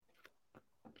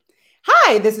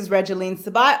Hi, this is Regeline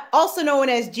Sabat, also known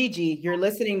as Gigi. You're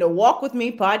listening to Walk With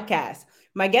Me podcast.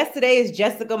 My guest today is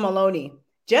Jessica Maloney.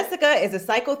 Jessica is a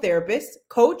psychotherapist,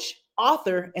 coach,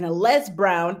 author, and a Les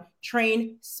Brown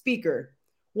trained speaker.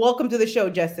 Welcome to the show,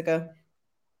 Jessica.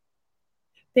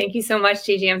 Thank you so much,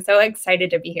 Gigi. I'm so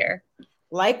excited to be here.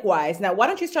 Likewise. Now, why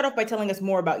don't you start off by telling us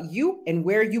more about you and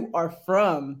where you are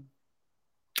from?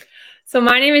 So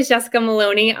my name is Jessica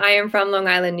Maloney. I am from Long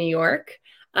Island, New York.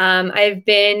 I've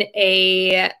been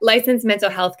a licensed mental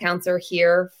health counselor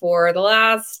here for the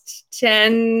last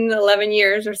 10, 11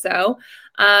 years or so.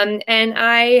 And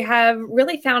I have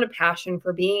really found a passion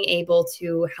for being able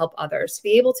to help others, to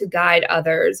be able to guide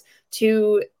others,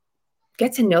 to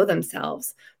get to know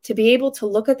themselves, to be able to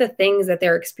look at the things that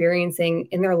they're experiencing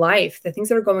in their life, the things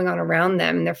that are going on around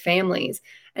them and their families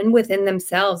and within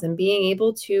themselves, and being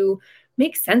able to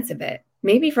make sense of it,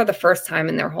 maybe for the first time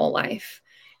in their whole life.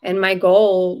 And my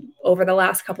goal over the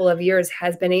last couple of years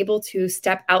has been able to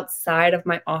step outside of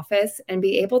my office and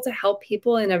be able to help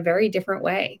people in a very different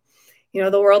way. You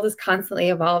know, the world is constantly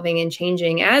evolving and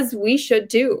changing, as we should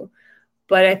do.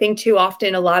 But I think too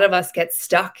often a lot of us get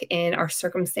stuck in our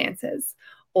circumstances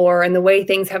or in the way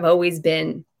things have always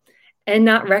been, and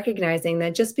not recognizing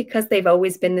that just because they've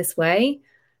always been this way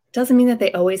doesn't mean that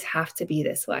they always have to be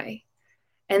this way.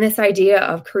 And this idea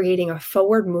of creating a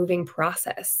forward moving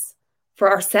process for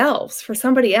ourselves, for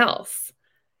somebody else,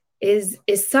 is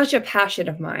such a passion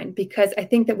of mine, because I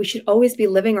think that we should always be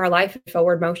living our life in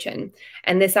forward motion.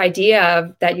 And this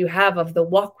idea that you have of the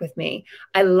walk with me,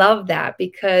 I love that,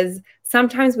 because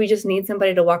sometimes we just need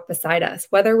somebody to walk beside us,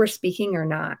 whether we're speaking or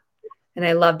not. And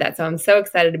I love that. So I'm so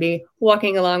excited to be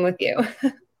walking along with you.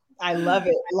 I love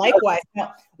it. Likewise.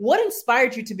 Now, what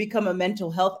inspired you to become a mental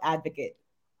health advocate?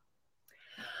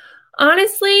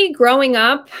 Honestly, growing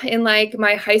up in like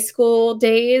my high school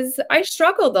days, I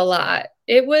struggled a lot.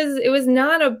 It was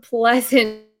not a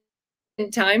pleasant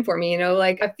time for me,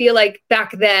 like I feel like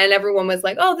back then everyone was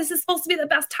like, "Oh, this is supposed to be the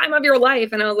best time of your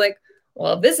life." And I was like,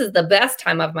 "Well, if this is the best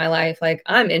time of my life, like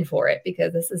I'm in for it,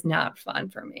 because this is not fun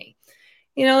for me."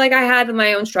 Like I had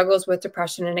my own struggles with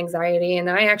depression and anxiety, and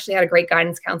I actually had a great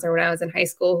guidance counselor when I was in high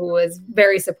school who was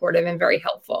very supportive and very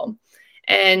helpful.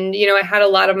 And, I had a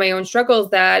lot of my own struggles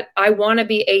that I want to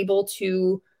be able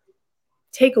to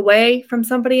take away from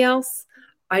somebody else.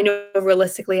 I know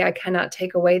realistically I cannot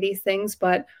take away these things,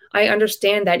 but I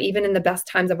understand that even in the best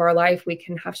times of our life, we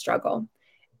can have struggle.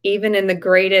 Even in the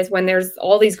greatest, when there's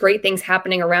all these great things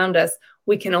happening around us,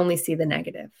 we can only see the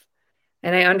negative.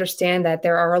 And I understand that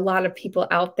there are a lot of people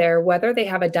out there, whether they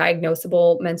have a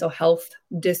diagnosable mental health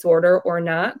disorder or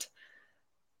not,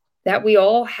 that we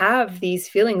all have these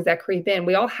feelings that creep in.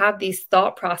 We all have these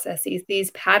thought processes, these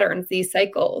patterns, these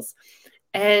cycles.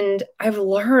 And I've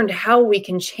learned how we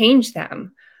can change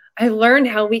them. I've learned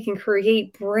how we can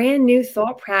create brand new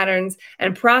thought patterns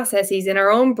and processes in our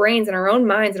own brains and our own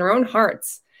minds and our own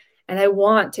hearts. And I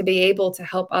want to be able to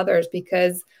help others,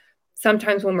 because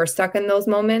sometimes when we're stuck in those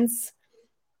moments,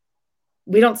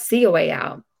 we don't see a way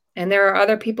out. And there are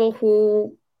other people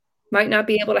who might not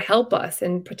be able to help us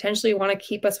and potentially want to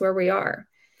keep us where we are.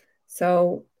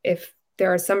 So if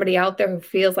there is somebody out there who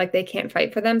feels like they can't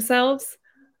fight for themselves,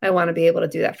 I want to be able to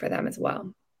do that for them as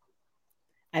well.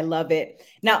 I love it.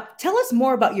 Now, tell us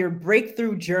more about your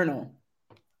breakthrough journal.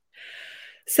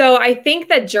 So I think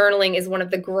that journaling is one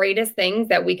of the greatest things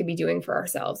that we could be doing for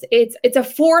ourselves. It's a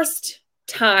forced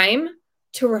time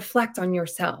to reflect on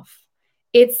yourself.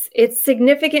 It's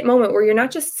significant moment where you're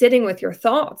not just sitting with your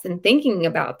thoughts and thinking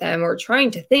about them or trying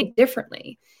to think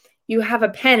differently. You have a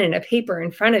pen and a paper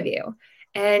in front of you,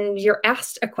 and you're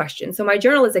asked a question. So my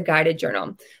journal is a guided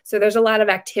journal. So there's a lot of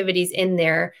activities in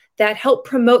there that help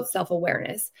promote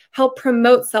self-awareness, help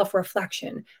promote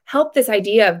self-reflection, help this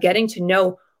idea of getting to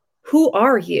know, who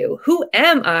are you? Who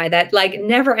am I? That like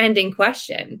never ending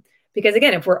question. Because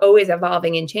again, if we're always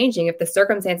evolving and changing, if the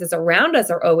circumstances around us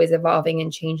are always evolving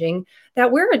and changing,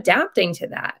 that we're adapting to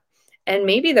that. And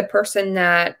maybe the person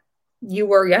that you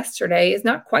were yesterday is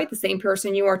not quite the same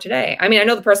person you are today. I mean, I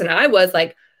know the person I was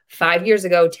like 5 years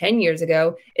ago, 10 years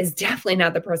ago is definitely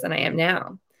not the person I am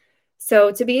now.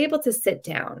 So to be able to sit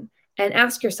down and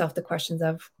ask yourself the questions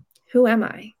of, who am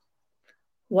I?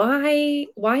 Why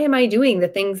am I doing the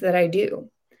things that I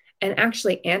do? And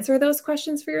actually answer those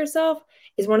questions for yourself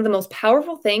is one of the most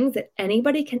powerful things that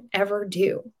anybody can ever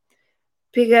do.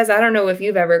 Because I don't know if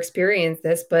you've ever experienced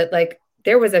this, but like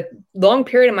there was a long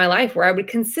period in my life where I would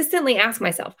consistently ask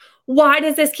myself, why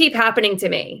does this keep happening to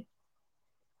me?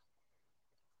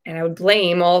 And I would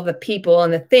blame all the people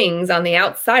and the things on the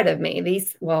outside of me.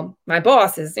 My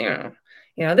boss is,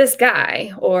 this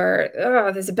guy, or,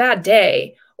 oh, there's a bad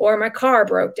day, or my car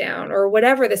broke down, or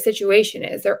whatever the situation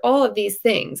is. There are all of these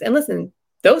things. And listen,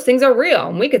 those things are real.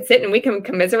 And we could sit and we can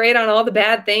commiserate on all the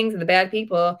bad things and the bad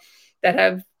people that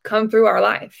have come through our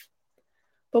life.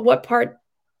 But what part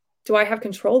do I have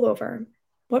control over?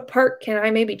 What part can I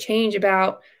maybe change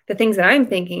about the things that I'm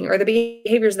thinking, or the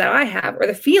behaviors that I have, or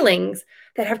the feelings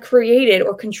that have created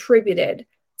or contributed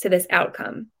to this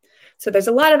outcome? So there's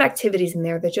a lot of activities in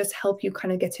there that just help you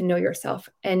kind of get to know yourself,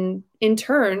 and in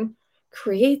turn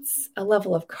creates a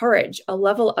level of courage, a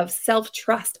level of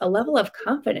self-trust, a level of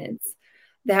confidence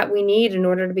that we need in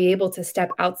order to be able to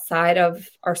step outside of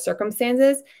our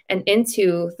circumstances and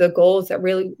into the goals that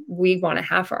really we want to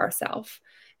have for ourselves.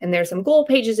 And there's some goal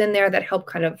pages in there that help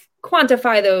kind of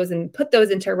quantify those and put those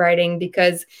into writing,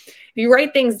 because if you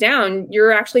write things down,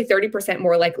 you're actually 30%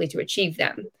 more likely to achieve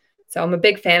them. So I'm a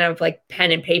big fan of like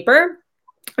pen and paper.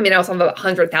 I mean, I also have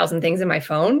 100,000 things in my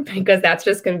phone because that's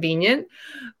just convenient.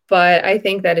 But I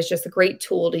think that it's just a great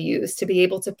tool to use to be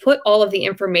able to put all of the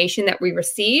information that we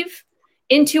receive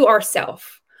into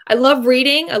ourself. I love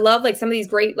reading. I love like some of these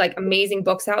great, like amazing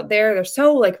books out there. They're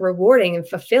so like rewarding and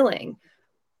fulfilling.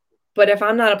 But if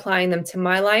I'm not applying them to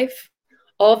my life,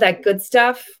 all of that good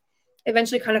stuff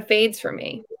eventually kind of fades for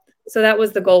me. So that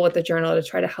was the goal with the journal, to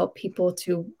try to help people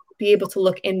to be able to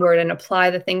look inward and apply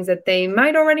the things that they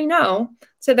might already know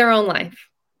to their own life.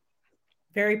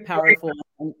 Very powerful.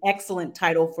 An excellent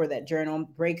title for that journal,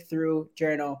 Breakthrough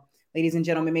Journal. Ladies and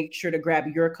gentlemen, make sure to grab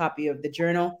your copy of the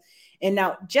journal. And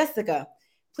now, Jessica,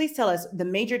 please tell us the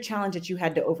major challenge that you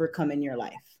had to overcome in your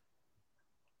life.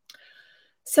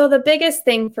 So the biggest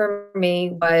thing for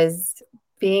me was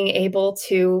being able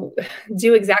to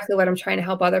do exactly what I'm trying to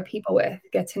help other people with,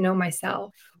 get to know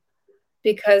myself.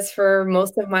 Because for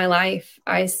most of my life,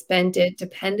 I spent it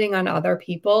depending on other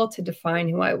people to define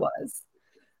who I was,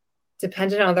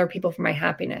 dependent on other people for my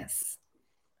happiness.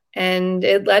 And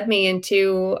it led me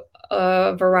into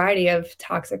a variety of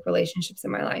toxic relationships in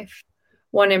my life.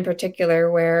 One in particular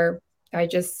where I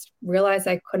just realized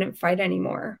I couldn't fight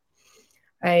anymore.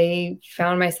 I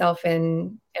found myself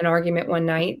in an argument one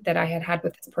night that I had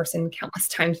with this person countless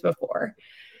times before.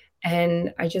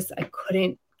 And I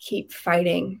couldn't keep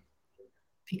fighting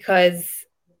because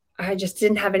I just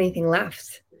didn't have anything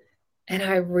left. And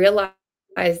I realized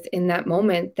in that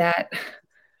moment that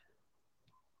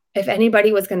if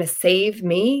anybody was going to save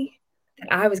me,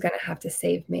 that I was going to have to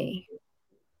save me.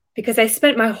 Because I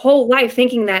spent my whole life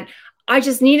thinking that I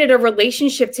just needed a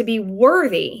relationship to be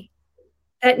worthy.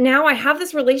 That now I have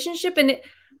this relationship and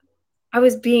I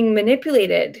was being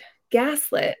manipulated,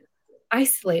 gaslit,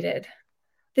 isolated.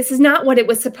 This is not what it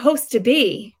was supposed to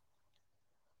be.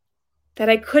 That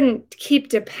I couldn't keep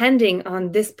depending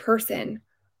on this person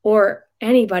or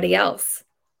anybody else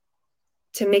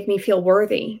to make me feel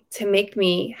worthy, to make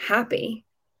me happy.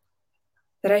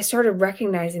 That I started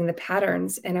recognizing the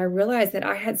patterns, and I realized that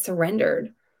I had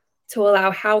surrendered to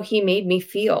allow how he made me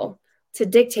feel, to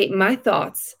dictate my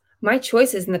thoughts, my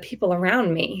choices, and the people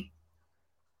around me.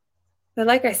 But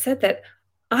like I said, that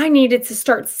I needed to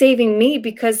start saving me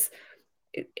because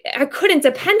I couldn't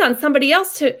depend on somebody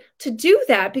else to do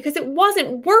that, because it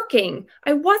wasn't working.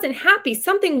 I wasn't happy.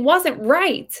 Something wasn't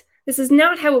right. This is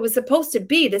not how it was supposed to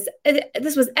be. This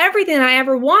was everything I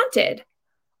ever wanted.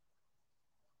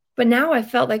 But now I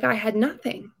felt like I had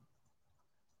nothing.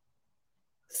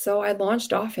 So I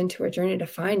launched off into a journey to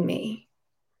find me.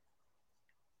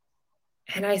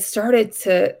 And I started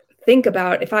to think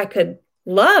about if I could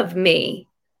love me.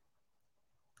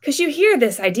 Because you hear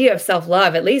this idea of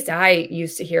self-love, at least I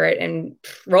used to hear it and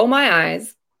roll my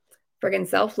eyes. Friggin'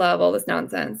 self-love, all this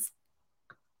nonsense.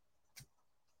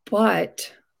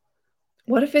 But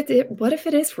what if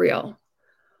it is real?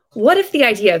 What if the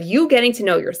idea of you getting to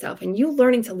know yourself and you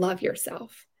learning to love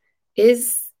yourself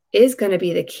is going to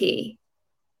be the key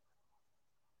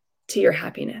to your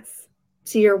happiness,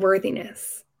 to your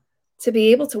worthiness, to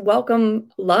be able to welcome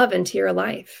love into your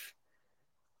life?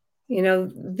 You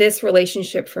know, this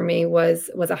relationship for me was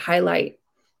a highlight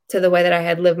to the way that I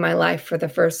had lived my life for the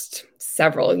first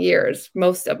several years,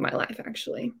 most of my life,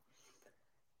 actually.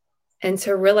 And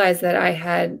to realize that I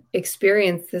had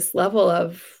experienced this level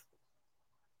of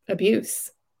abuse,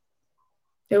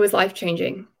 it was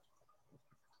life-changing.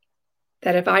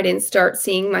 That if I didn't start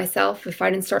seeing myself, if I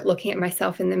didn't start looking at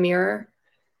myself in the mirror,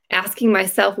 asking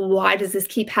myself, why does this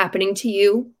keep happening to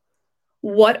you?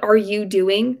 What are you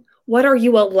doing? What are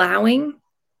you allowing?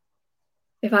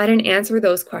 If I didn't answer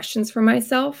those questions for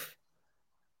myself,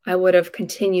 I would have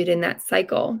continued in that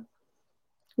cycle,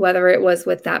 whether it was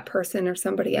with that person or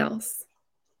somebody else.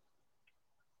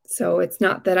 So it's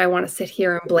not that I want to sit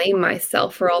here and blame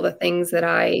myself for all the things that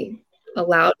I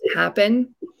allowed to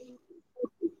happen,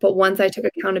 But once I took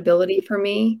accountability for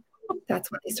me, that's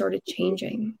when they started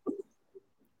changing.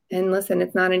 And listen,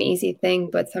 it's not an easy thing,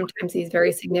 but sometimes these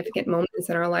very significant moments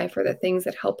in our life are the things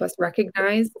that help us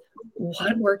recognize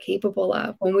what we're capable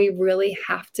of when we really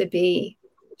have to be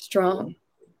strong.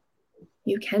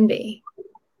 You can be.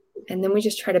 And then we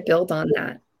just try to build on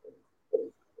that,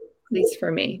 at least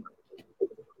for me.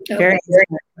 Very,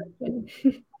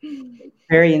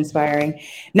 very inspiring.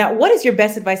 Now, what is your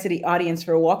best advice to the audience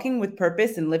for walking with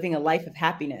purpose and living a life of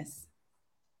happiness?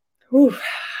 Ooh.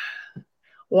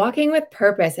 Walking with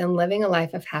purpose and living a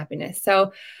life of happiness.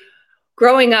 So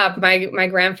growing up, my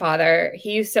grandfather,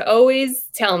 he used to always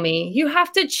tell me, you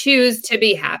have to choose to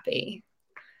be happy.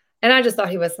 And I just thought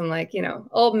he was some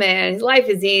old man. His life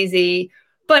is easy.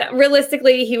 But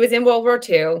realistically, he was in World War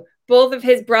II. Both of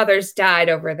his brothers died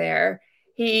over there.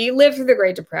 He lived through the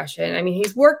Great Depression. I mean,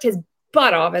 he's worked his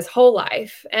butt off his whole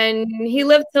life. And he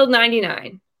lived till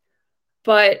 99.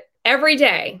 But every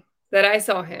day that I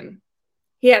saw him,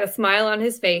 he had a smile on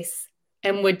his face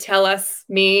and would tell us,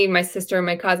 me, my sister, and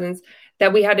my cousins,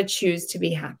 that we had to choose to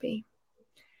be happy.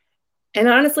 And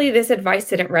honestly, this advice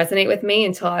didn't resonate with me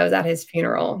until I was at his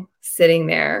funeral, sitting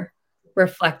there,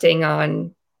 reflecting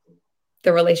on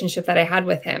the relationship that I had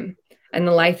with him and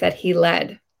the life that he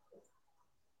led.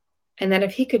 And that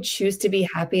if he could choose to be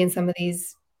happy in some of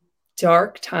these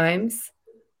dark times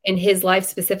in his life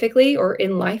specifically, or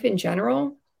in life in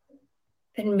general,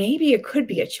 then maybe it could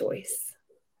be a choice.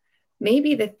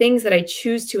 Maybe the things that I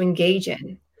choose to engage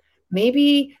in,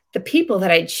 maybe the people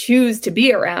that I choose to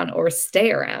be around or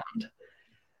stay around,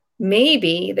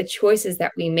 maybe the choices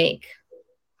that we make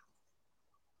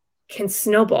can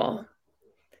snowball.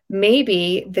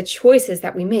 Maybe the choices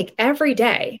that we make every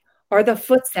day are the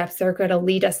footsteps that are going to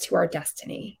lead us to our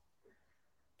destiny.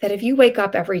 That if you wake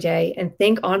up every day and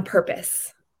think on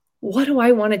purpose, what do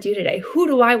I want to do today? Who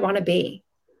do I want to be?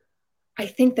 I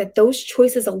think that those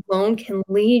choices alone can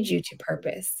lead you to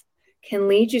purpose, can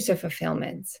lead you to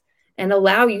fulfillment, and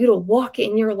allow you to walk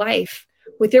in your life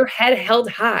with your head held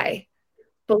high,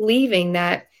 believing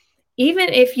that even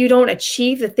if you don't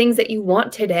achieve the things that you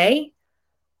want today,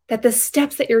 that the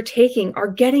steps that you're taking are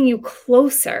getting you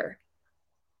closer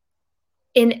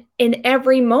in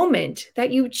every moment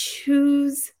that you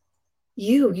choose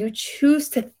you choose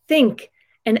to think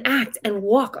and act and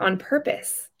walk on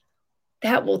purpose.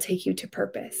 That will take you to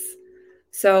purpose.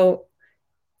 So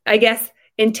I guess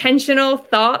intentional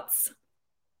thoughts,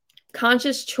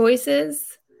 conscious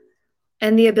choices,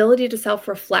 and the ability to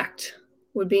self-reflect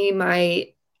would be my,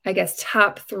 I guess,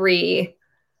 top 3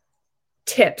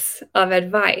 tips of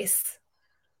advice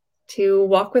to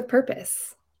walk with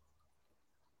purpose.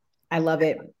 I love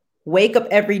it. Wake up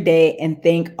every day and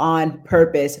think on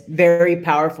purpose. Very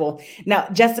powerful. Now,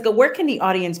 Jessica, where can the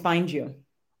audience find you?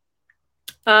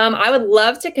 I would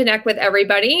love to connect with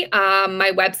everybody.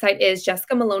 My website is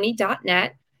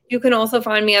jessicamaloney.net. You can also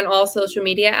find me on all social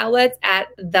media outlets at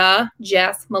the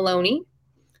Jess Maloney.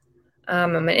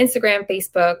 I'm on Instagram,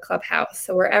 Facebook, Clubhouse.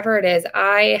 So wherever it is,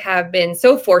 I have been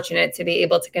so fortunate to be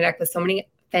able to connect with so many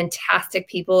fantastic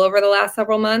people over the last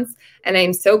several months. And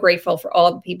I'm so grateful for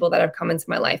all the people that have come into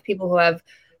my life, people who have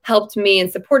helped me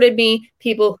and supported me,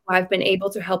 people who I've been able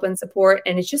to help and support.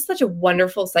 And it's just such a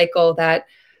wonderful cycle that,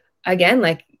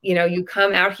 again, you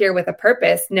come out here with a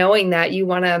purpose, knowing that you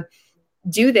want to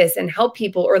do this and help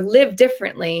people or live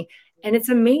differently. And it's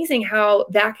amazing how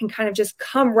that can kind of just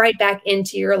come right back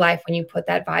into your life when you put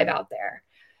that vibe out there.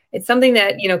 It's something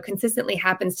that, consistently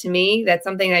happens to me. That's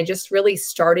something I just really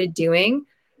started doing.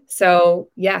 So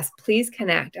yes, please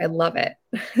connect. I love it.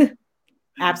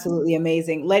 Absolutely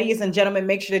amazing. Ladies and gentlemen,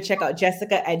 make sure to check out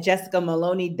Jessica at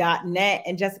jessicamaloney.net.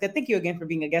 And Jessica, thank you again for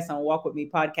being a guest on Walk With Me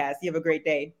podcast. You have a great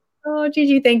day. Oh,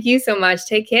 Gigi, thank you so much.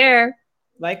 Take care.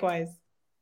 Likewise.